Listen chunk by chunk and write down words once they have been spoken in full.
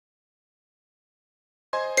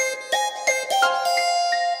Can't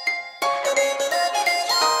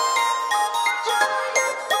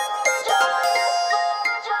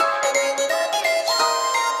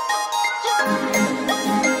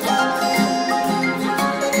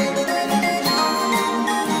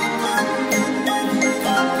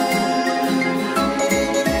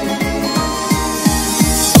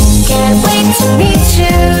wait to meet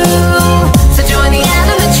you. So join the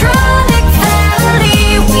animatronic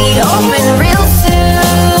family. We open real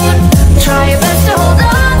soon. Try your best to hold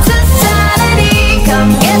on to sanity.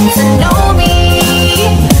 Come get to know me,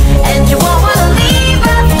 and you won't wanna leave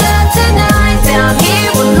after tonight. Down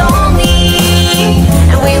here we're lonely,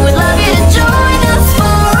 and we would love you to join us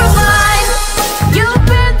for a ride. You've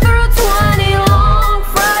been through 20 long,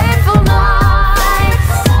 frightful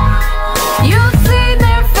nights. You've seen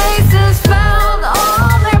their faces, found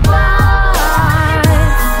all their blights.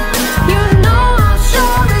 You know I'm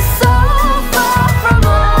sure it's so far from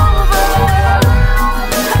over.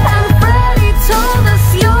 And Freddie told us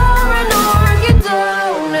you're an organ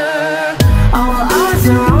donor. All eyes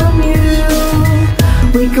are on you.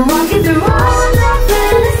 We can walk you through all of that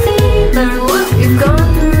fantasy, learn what we've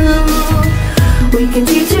gone through. We can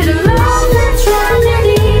teach you to love the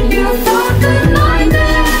tragedy. You thought the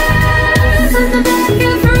nightmares and the dark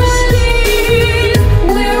and Freddy.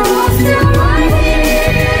 We're all still right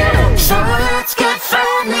here, so let's get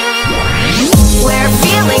friendly. We're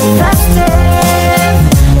feeling festive.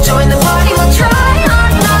 Join the party, we'll try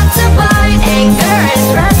hard not to bite. Anger is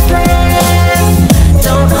restless.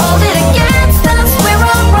 Don't hold it against us, we're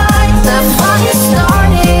alright. The fun is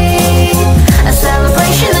starting, a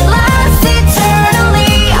celebration that lasts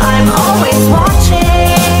eternally. I'm always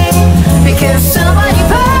watching, because somebody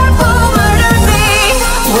purple murdered me.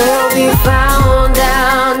 We'll be found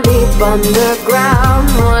down deep underground.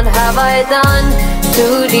 What have I done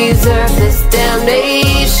to deserve this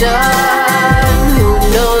damnation? Who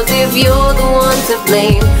knows if you're the one to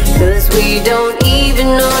blame, 'cause we don't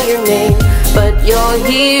even know your name. But you're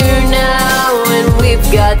here now, and we've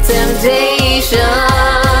got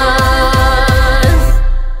temptation.